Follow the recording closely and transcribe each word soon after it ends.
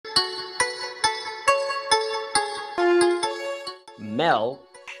Mel,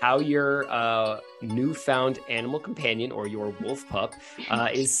 how your newfound animal companion or your wolf pup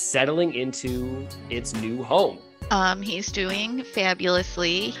is settling into its new home. He's doing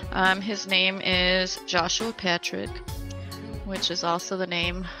fabulously. His name is Joshua Patrick, which is also the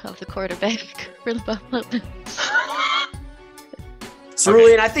name of the quarterback for the Buffalo Bills.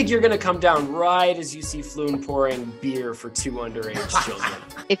 Cerulean, I think you're going to come down right as you see Floon pouring beer for 2 underage children.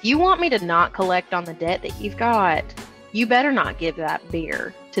 If you want me to not collect on the debt that you've got, you better not give that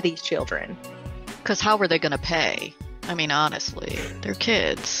beer to these children. Because how were they going to pay? I mean, honestly, they're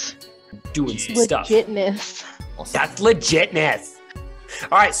kids. Doing some stuff. Legitness. That's legitness.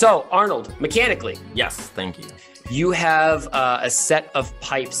 All right, so Arnold, mechanically. Yes, thank you. You have a set of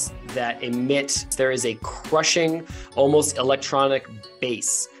pipes that emit, there is a crushing, almost electronic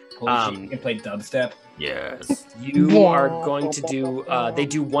bass. You can play dubstep. Yes. You are going to do, they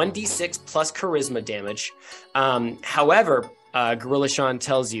do 1d6 plus charisma damage. However, Gorilla Sean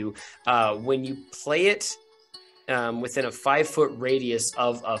tells you, when you play it within a 5-foot radius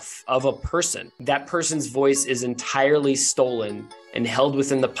of a person, that person's voice is entirely stolen and held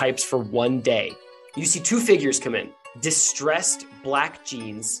within the pipes for 1 day. You see 2 figures come in. Distressed black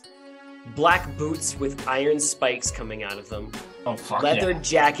jeans, black boots with iron spikes coming out of them, leather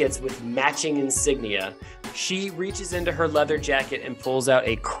jackets with matching insignia. She reaches into her leather jacket and pulls out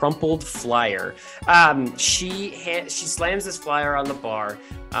a crumpled flyer. She slams this flyer on the bar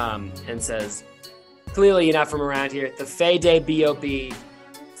and says, "Clearly you're not from around here. The Fayday B.O.B.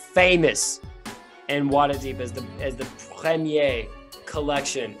 famous in Waterdeep as the premier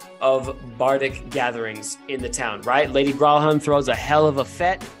collection of bardic gatherings in the town, right? Lady Gralham throws a hell of a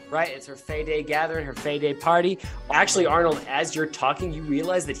fete, right? It's her Fayday gathering, her Fayday party. Actually, Arnold, as you're talking, you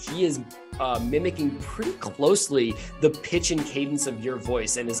realize that he is mimicking pretty closely the pitch and cadence of your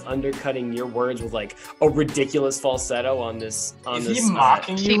voice and is undercutting your words with like a ridiculous falsetto on this. Is he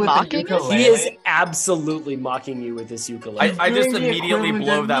mocking you with the ukulele? He is absolutely mocking you with this ukulele. I just immediately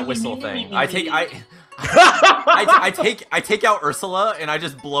blow that whistle thing. I take out Ursula and I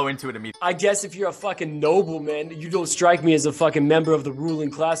just blow into it immediately. I guess if you're a fucking nobleman, you don't strike me as a fucking member of the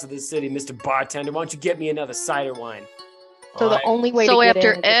ruling class of this city, Mr. Bartender. Why don't you get me another cider wine? So the only way to So get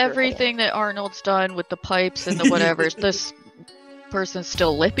after in is everything that Arnold's done with the pipes and the whatevers, this person's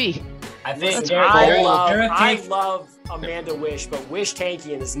still lippy. I think I love Amanda Wish, but Wish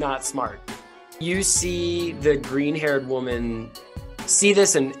Tankian is not smart. You see the green-haired woman see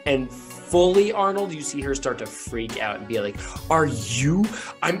this and fully, Arnold, you see her start to freak out and be like,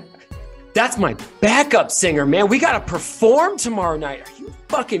 that's my backup singer, man. We gotta perform tomorrow night. Are you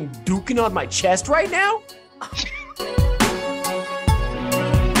fucking duking on my chest right now?